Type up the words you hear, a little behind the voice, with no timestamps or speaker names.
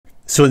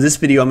So in this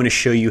video, I'm going to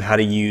show you how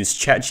to use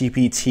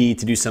ChatGPT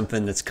to do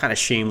something that's kind of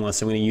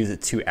shameless. I'm going to use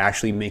it to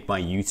actually make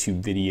my YouTube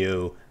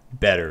video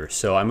better.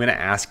 So I'm going to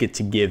ask it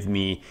to give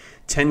me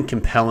 10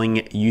 compelling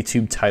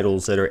YouTube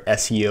titles that are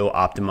SEO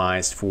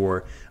optimized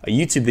for a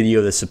YouTube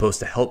video that's supposed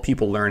to help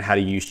people learn how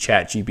to use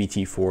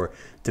ChatGPT-4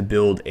 to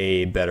build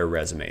a better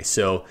resume.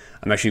 So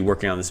I'm actually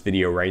working on this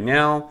video right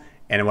now,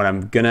 and what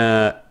I'm going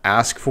to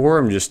ask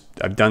for,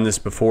 I've done this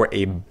before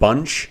a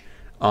bunch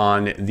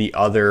on the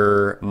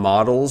other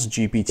models,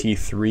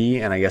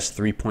 GPT-3 and I guess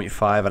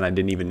 3.5, and I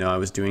didn't even know I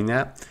was doing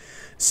that.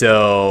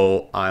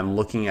 So I'm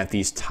looking at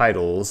these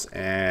titles,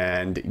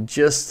 and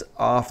just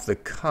off the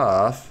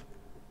cuff,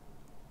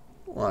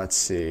 let's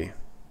see.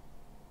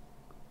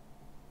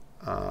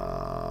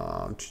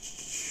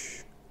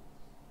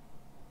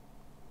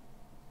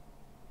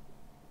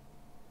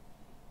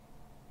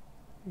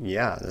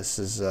 Yeah, this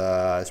is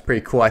it's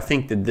pretty cool. I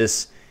think that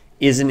this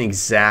isn't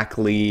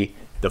exactly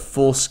the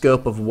full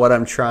scope of what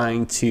I'm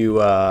trying to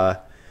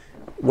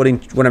what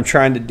I'm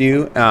trying to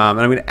do, and I'm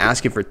going to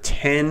ask it for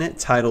 10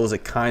 titles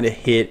that kind of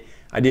hit.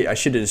 I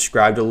should have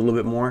described it a little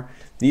bit more.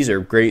 These are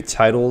great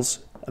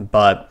titles,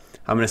 but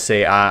I'm going to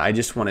say I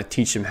just want to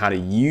teach them how to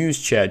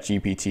use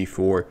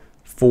ChatGPT-4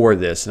 for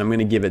this, and I'm going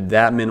to give it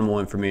that minimal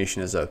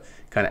information as a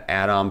kind of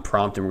add-on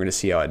prompt, and we're going to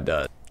see how it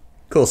does.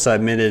 Cool. So I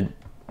admitted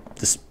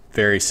this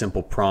very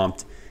simple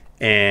prompt,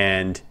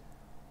 and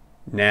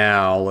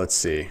now let's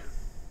see.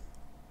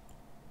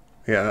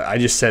 Yeah, I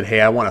just said, hey,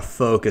 I want to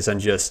focus on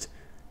just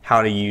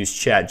how to use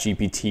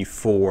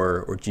ChatGPT-4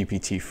 or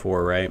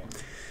GPT-4, right?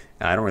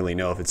 I don't really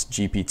know if it's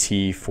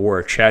GPT-4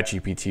 or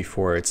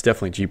ChatGPT-4. It's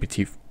definitely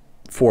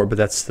GPT-4, but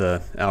that's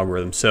the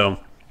algorithm.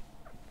 So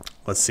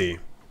let's see.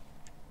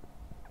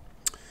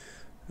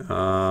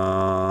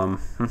 Let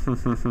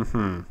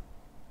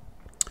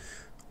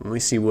me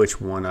see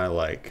which one I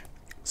like.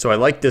 So I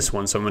like this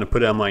one, so I'm going to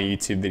put it on my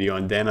YouTube video,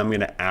 and then I'm going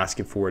to ask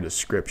it for a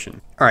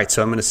description. All right,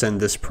 so I'm going to send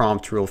this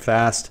prompt real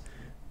fast.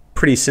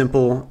 Pretty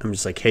simple. I'm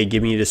just like, hey,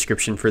 give me a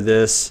description for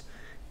this.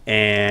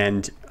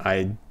 And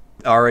I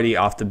already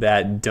off the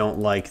bat don't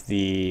like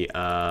the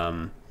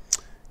hashtags.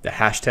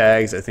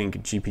 I think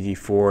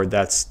GPT-4,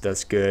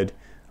 that's good.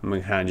 I'm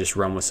going to kind of just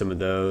run with some of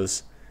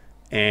those.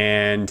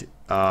 And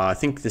I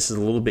think this is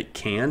a little bit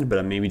canned, but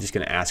I'm maybe just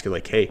going to ask it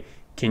like, hey,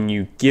 can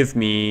you give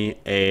me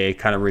a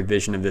kind of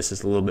revision of this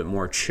that's a little bit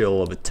more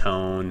chill of a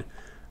tone?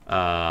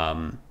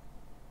 But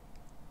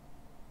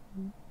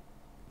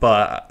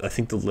I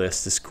think the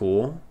list is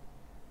cool.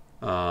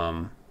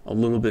 A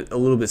little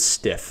bit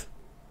stiff.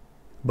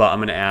 But I'm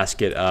going to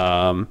ask it,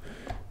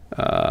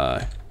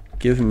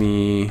 give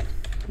me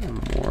a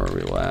more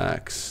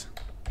relaxed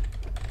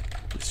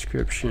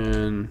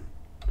description.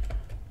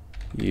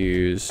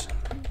 Use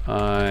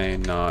I,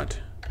 not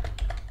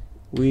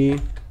we.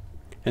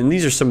 And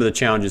these are some of the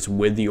challenges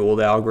with the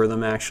old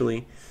algorithm,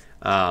 actually.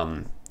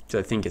 So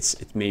I think it's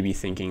maybe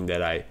thinking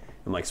that I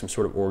am like some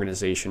sort of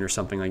organization or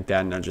something like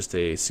that, not just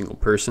a single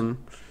person.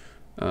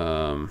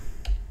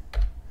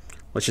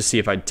 Let's just see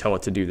if I tell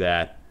it to do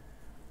that,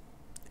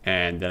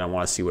 and then I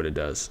want to see what it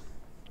does.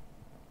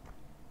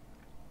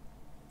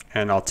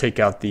 And I'll take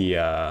out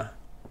the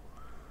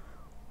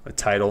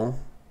title,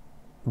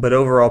 but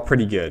overall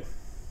pretty good.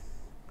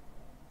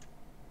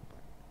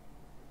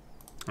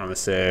 I'm gonna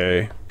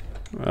say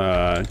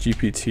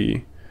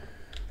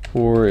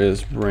GPT-4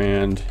 is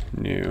brand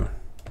new.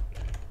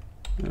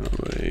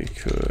 Nobody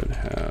could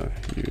have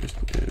used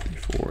it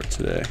before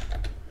today.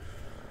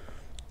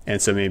 And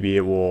so maybe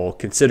it will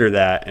consider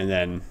that and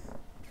then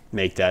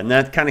make that. And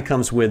that kind of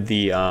comes with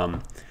the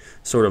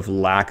sort of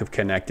lack of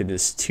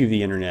connectedness to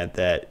the internet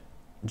that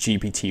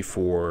GPT-4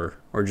 or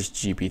just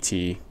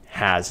GPT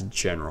has in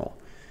general.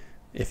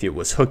 If it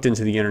was hooked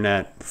into the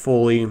internet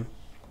fully,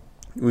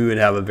 we would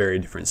have a very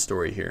different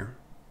story here.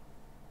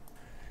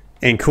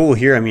 And cool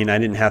here, I mean, I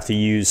didn't have to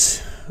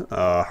use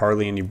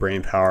hardly any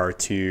brain power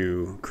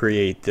to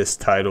create this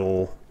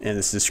title and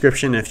this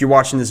description. And if you're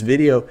watching this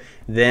video,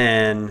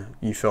 then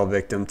you fell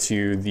victim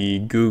to the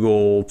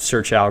Google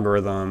search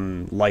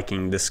algorithm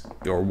liking this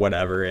or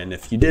whatever. And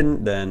if you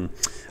didn't, then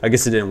I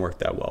guess it didn't work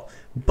that well.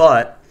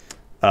 But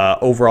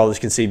overall, this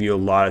can save you a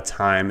lot of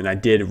time. And I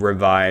did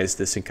revise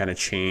this and kind of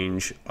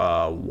change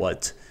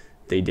what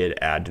they did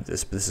add to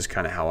this. But this is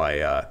kind of how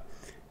I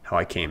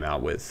came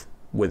out with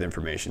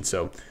information.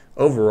 So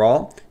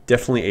overall,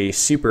 definitely a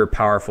super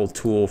powerful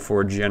tool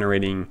for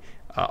generating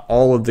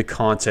all of the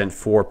content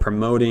for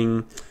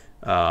promoting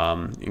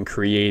and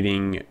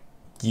creating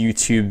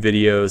YouTube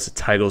videos,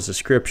 titles,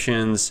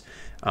 descriptions,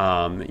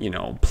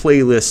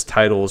 playlist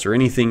titles, or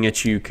anything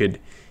that you could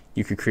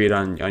create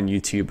on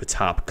YouTube, a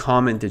top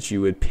comment that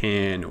you would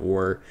pin,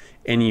 or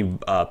any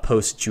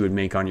post that you would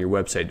make on your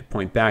website to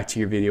point back to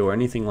your video, or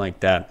anything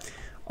like that.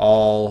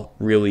 All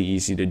really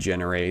easy to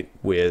generate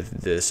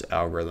with this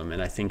algorithm.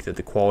 And I think that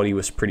the quality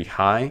was pretty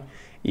high,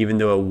 even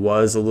though it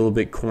was a little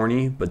bit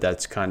corny, but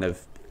that's kind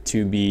of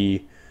to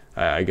be,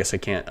 I guess I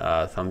can't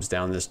thumbs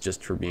down this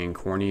just for being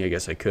corny. I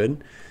guess I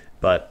could,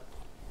 but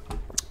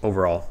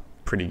overall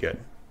pretty good.